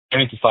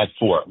Turning to slide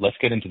 4, let's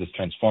get into this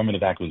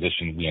transformative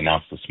acquisition we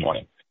announced this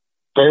morning.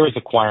 FREYR is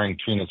acquiring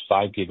Trina's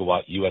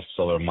 5-gigawatt U.S.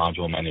 solar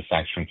module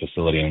manufacturing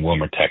facility in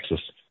Wilmer,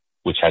 Texas,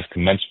 which has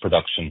commenced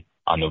production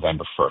on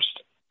November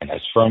 1st and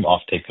has firm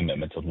offtake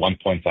commitments of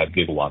 1.5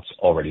 gigawatts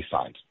already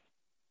signed.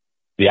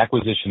 The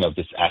acquisition of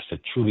this asset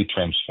truly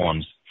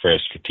transforms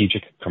FREYR's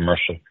strategic,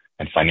 commercial,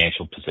 and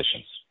financial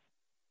positions.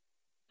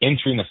 In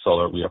Trina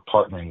Solar, we are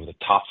partnering with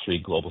a top 3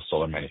 global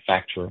solar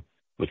manufacturer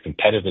with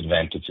competitive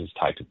advantages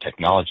tied to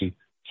technology,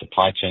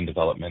 supply chain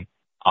development,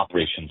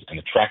 operations, and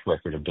a track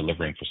record of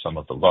delivering for some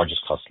of the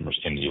largest customers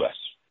in the U.S.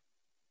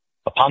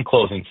 Upon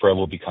closing, FREYR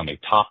will become a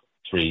top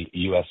 3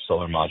 U.S.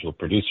 solar module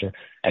producer,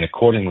 and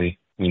accordingly,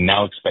 we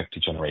now expect to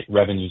generate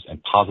revenues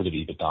and positive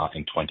EBITDA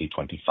in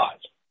 2025.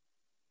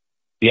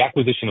 The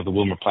acquisition of the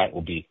Wilmer plant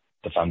will be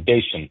the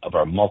foundation of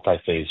our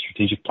multi-phase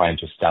strategic plan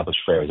to establish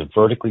FREYR as a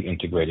vertically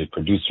integrated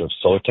producer of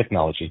solar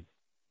technology,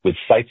 with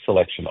site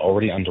selection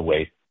already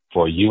underway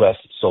for a U.S.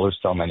 solar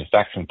cell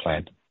manufacturing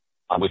plant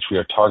on which we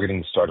are targeting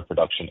the start of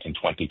production in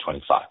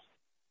 2025.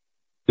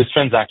 This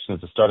transaction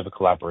is the start of a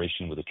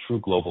collaboration with a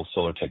true global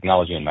solar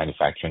technology and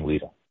manufacturing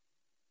leader.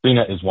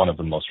 Trina is one of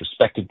the most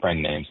respected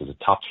brand names as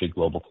a top 3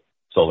 global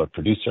solar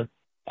producer,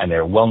 and they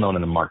are well known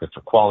in the market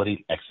for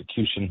quality,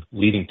 execution,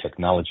 leading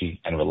technology,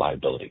 and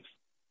reliability.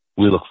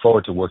 We look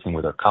forward to working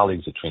with our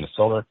colleagues at Trina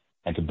Solar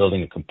and to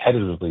building a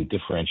competitively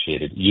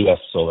differentiated U.S.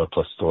 solar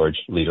plus storage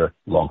leader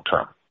long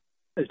term.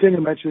 As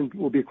Daniel mentioned,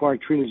 we'll be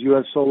acquiring Trina's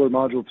U.S. solar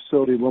module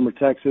facility in Wilmer,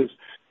 Texas,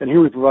 and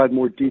here we provide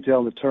more detail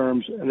on the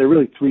terms, and there are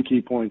really 3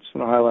 key points I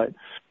want to highlight.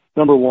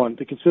 Number 1,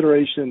 the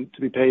consideration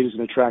to be paid is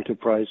an attractive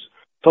price.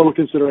 Total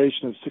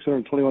consideration of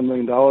 $621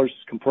 million is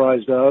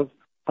comprised of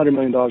 $100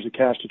 million of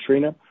cash to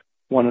Trina,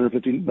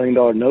 $150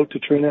 million note to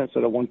Trina, it's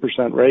at a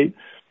 1% rate,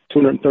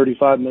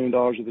 $235 million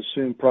of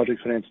assumed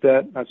project finance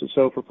debt, that's a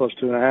SOFR plus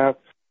 2.5%,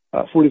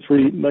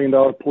 $43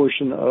 million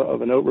portion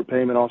of a note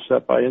repayment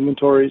offset by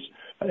inventories,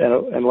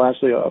 and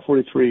lastly, a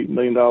 $43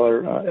 million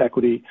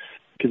equity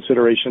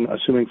consideration,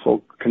 assuming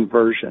full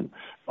conversion.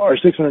 Our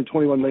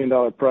 $621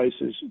 million price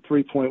is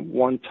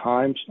 3.1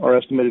 times our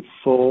estimated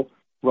full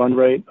run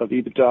rate of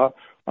EBITDA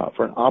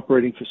for an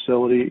operating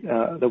facility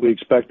that we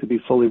expect to be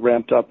fully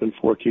ramped up in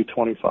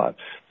 4Q25.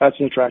 That's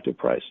an attractive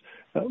price.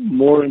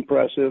 More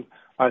impressive,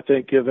 I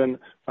think, given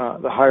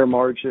the higher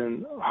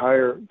margin,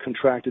 higher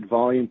contracted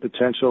volume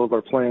potential of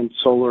our planned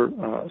solar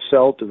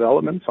cell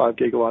development, 5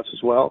 gigawatts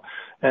as well,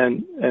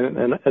 and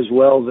as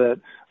well that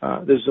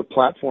this is a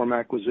platform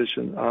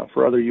acquisition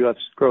for other U.S.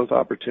 growth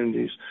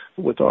opportunities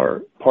with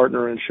our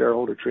partner and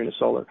shareholder, Trina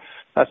Solar.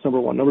 That's number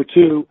 1. Number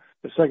 2,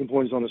 the second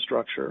point is on the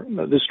structure.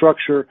 This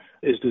structure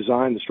is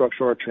designed, the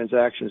structure of our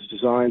transaction is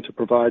designed to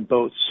provide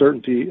both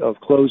certainty of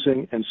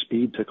closing and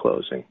speed to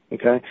closing,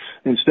 okay?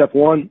 In step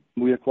 1,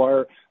 we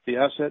acquire the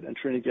asset and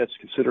Trina gets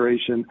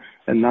consideration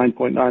and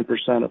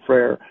 9.9% of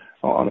FREYR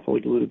on a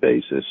fully diluted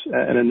basis,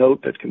 and a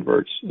note that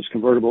is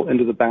convertible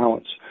into the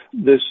balance.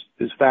 This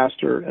is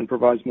faster and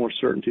provides more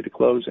certainty to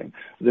closing.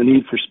 The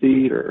need for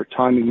speed or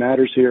timing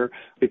matters here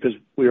because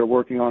we are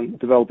working on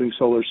developing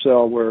solar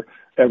cell where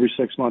every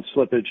 6 months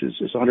slippage is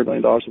 $100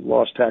 million of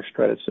lost tax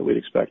credits that we'd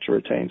expect to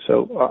retain.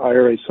 So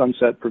IRA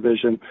sunset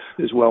provision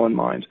is well in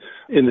mind.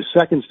 In the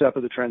second step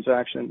of the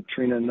transaction,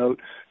 Trina note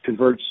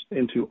converts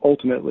into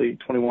ultimately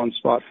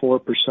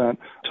 21.4%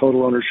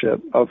 total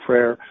ownership of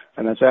FREYR,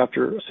 and that's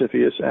after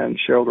CFIUS and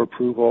shareholder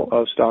approval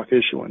of stock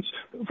issuance.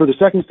 For the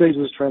second stage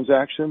of this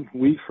transaction,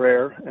 we,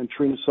 FREYR, and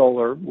Trina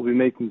Solar will be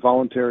making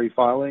voluntary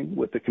filing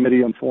with the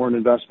Committee on Foreign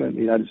Investment in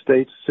the United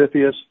States,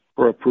 CFIUS,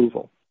 for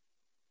approval.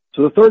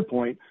 So the third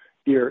point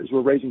here is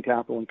we're raising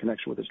capital in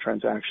connection with this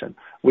transaction.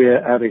 We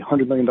have a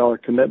 $100 million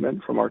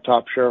commitment from our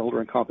top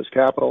shareholder, Encompass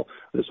Capital.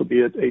 This will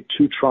be a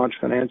 2-tranche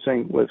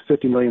financing with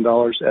 $50 million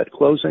at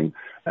closing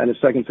and a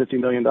second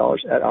 $50 million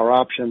at our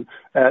option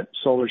at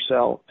solar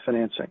cell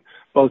financing.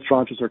 Both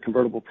tranches are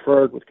convertible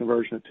preferred with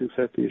conversion at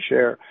 $250 a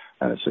share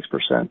and a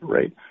 6%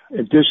 rate.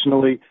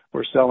 Additionally,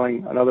 we're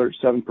selling another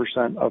 7%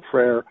 of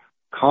FREYR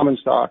common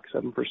stock,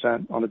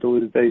 7% on a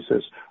diluted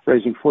basis,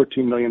 raising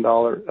 $14 million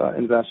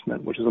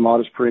investment, which is a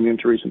modest premium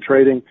to recent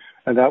trading,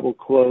 and that will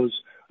close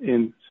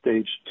in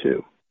stage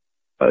 2.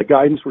 The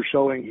guidance we're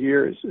showing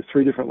here is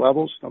 3 different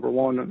levels. Number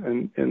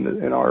 1,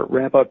 in our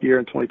ramp-up year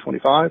in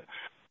 2025,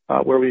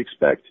 where we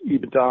expect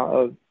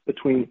EBITDA of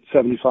between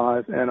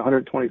 $75 and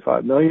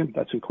 $125 million.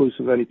 That's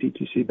inclusive of any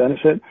PTC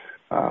benefit.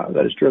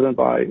 That is driven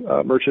by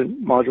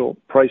merchant module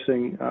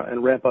pricing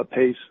and ramp-up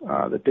pace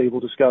that Dave will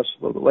discuss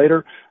a little bit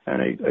later,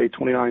 and a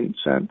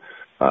 29-cent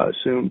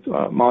assumed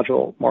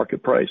module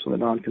market price on the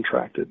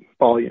non-contracted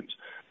volumes.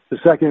 The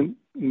second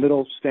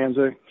middle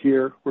stanza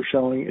here we're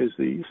showing is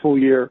the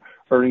full-year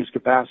earnings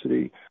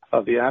capacity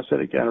of the asset,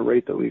 again, a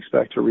rate that we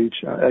expect to reach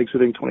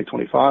exiting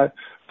 2025,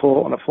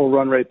 on a full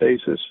run rate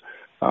basis.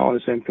 On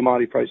the same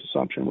commodity price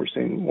assumption, we're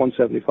seeing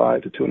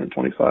 $175 to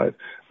 $225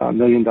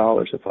 million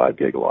at 5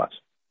 gigawatts.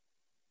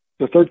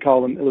 The third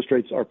column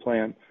illustrates our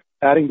plan.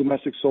 Adding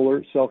domestic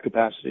solar cell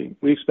capacity,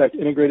 we expect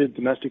integrated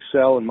domestic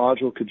cell and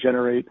module could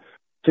generate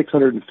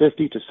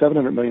 $650 to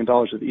 $700 million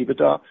of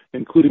EBITDA,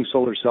 including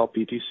solar cell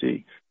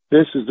PTC.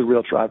 This is the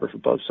real driver for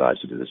both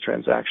sides to do this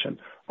transaction.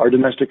 Our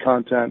domestic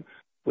content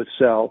with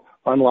cell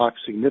unlocks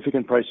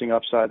significant pricing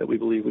upside that we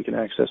believe we can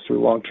access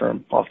through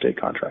long-term offtake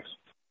contracts.